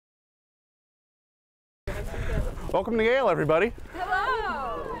Welcome to Yale, everybody.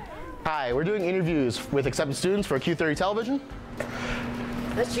 Hello. Hi, we're doing interviews with accepted students for Q30 Television.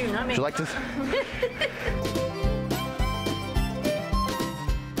 That's you, not me. Would you like to?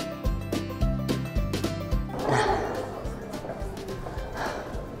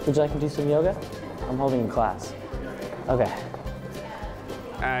 Would you like to do some yoga? I'm holding a class. Okay.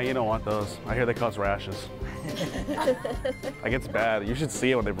 You don't want those. I hear they cause rashes. Like, it's bad. You should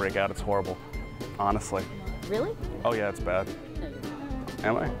see it when they break out. It's horrible. Honestly. Really? Oh yeah, it's bad.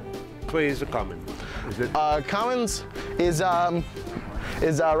 Am I? Please, a comment. Is it? Commons is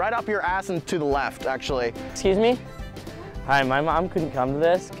right up your ass and to the left, actually. Excuse me? Hi, my mom couldn't come to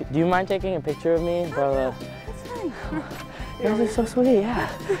this. Do you mind taking a picture of me? That's fine. You guys are so sweet, yeah.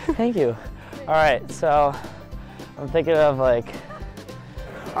 Thank you. All right, so I'm thinking of like...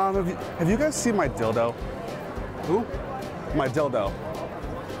 Have you guys seen my dildo? Who? My dildo.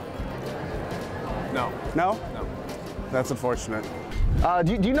 No. No? No. That's unfortunate.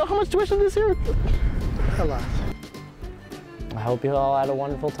 Do you know how much tuition is here? A lot. I hope you all had a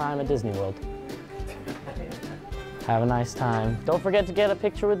wonderful time at Disney World. Have a nice time. Don't forget to get a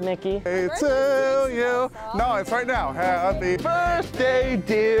picture with Mickey. Hey to you. No, it's right now. Happy Birthday,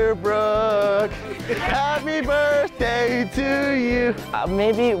 dear Brooke. Happy birthday to you.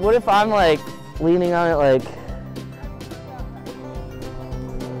 Maybe, what if I'm like leaning on it like...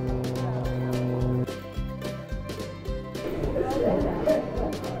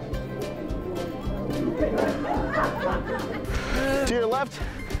 To your left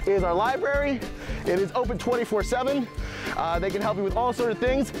is our library. It is open 24/7. They can help you with all sorts of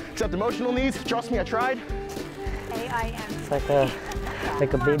things, except emotional needs. Trust me, I tried. A-I-M. It's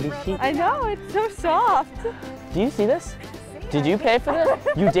like a baby sheep. I know, it's so soft. Do you see this? Did you pay for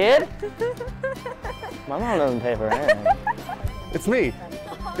this? You did? My mom doesn't pay for anything. It's me.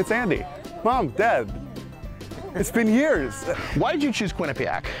 It's Andy. Mom, Dad. It's been years. Why did you choose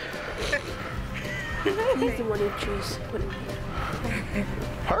Quinnipiac? He's the one who chose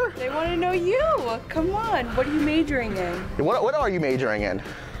Her? They want to know you. Come on. What are you majoring in? What are you majoring in?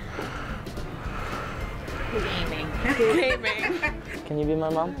 Gaming. Can you be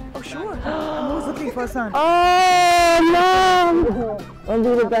my mom? Oh, sure. I'm always looking for a son. Oh, Mom! I'll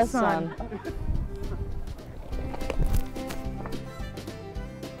be the best son.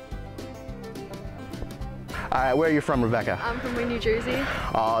 All right, where are you from, Rebecca? I'm from New Jersey.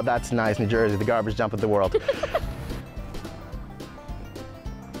 Oh, that's nice, New Jersey, the garbage dump of the world.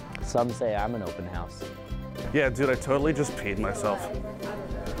 Some say I'm an open house. Yeah, dude, I totally just peed myself.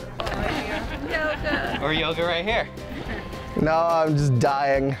 Yoga. Or yoga right here. No, I'm just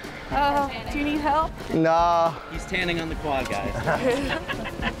dying. Oh, do you need help? No, He's tanning on the quad, guys.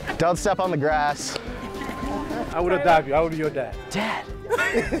 don't step on the grass. I would adopt you. I would be your dad. Dad,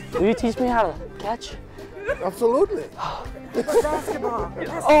 will you teach me how to catch? Absolutely. Basketball.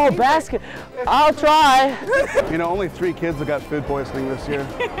 Oh, basket. I'll try. You know, only 3 kids have got food poisoning this year.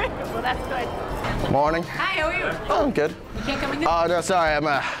 Well, that's good. Morning. Hi, how are you? Oh, I'm good. You can't come in this? Oh, no, sorry, I'm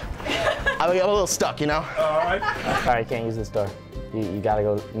a little stuck, you know? All right, can't use this door. You gotta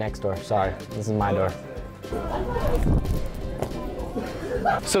go next door. Sorry, this is my door.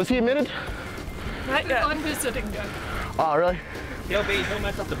 So is he admitted? Not yet. I'm visiting you. Oh, really? He'll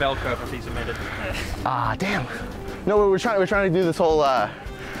mess up the bell curve if he's admitted. Ah, damn. No, we're trying to do this whole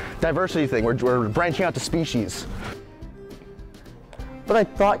diversity thing. We're branching out to species. But I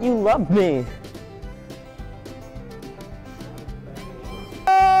thought you loved me.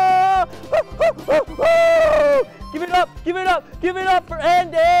 Oh! Give it up, give it up, give it up for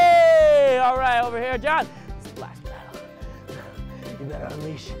Andy! All right, over here, John. Splash battle. You better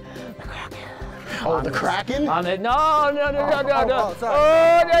unleash the Kraken. Oh, the Kraken? On it. No, no, no, no, no, no. sorry.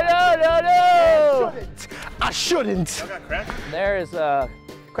 Oh, no, no, no, no. I shouldn't. There is a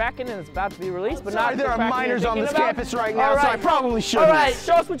Kraken and it's about to be released, but Sorry, not there the are Kraken minors you're on this thinking about. campus right now, All so I probably shouldn't. All right,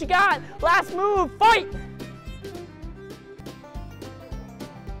 show us what you got. Last move, fight!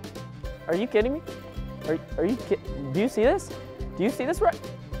 Are you kidding me? Are you kidding? Do you see this? Do you see this right?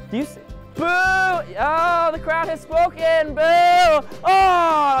 Do you see? Boo! Oh, the crowd has spoken. Boo!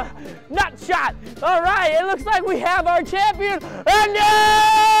 Oh, nut shot. All right, it looks like we have our champion, Andy!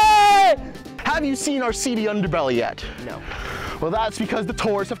 Have you seen our seedy underbelly yet? No. Well, that's because the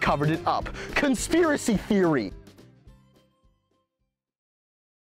tours have covered it up. Conspiracy theory.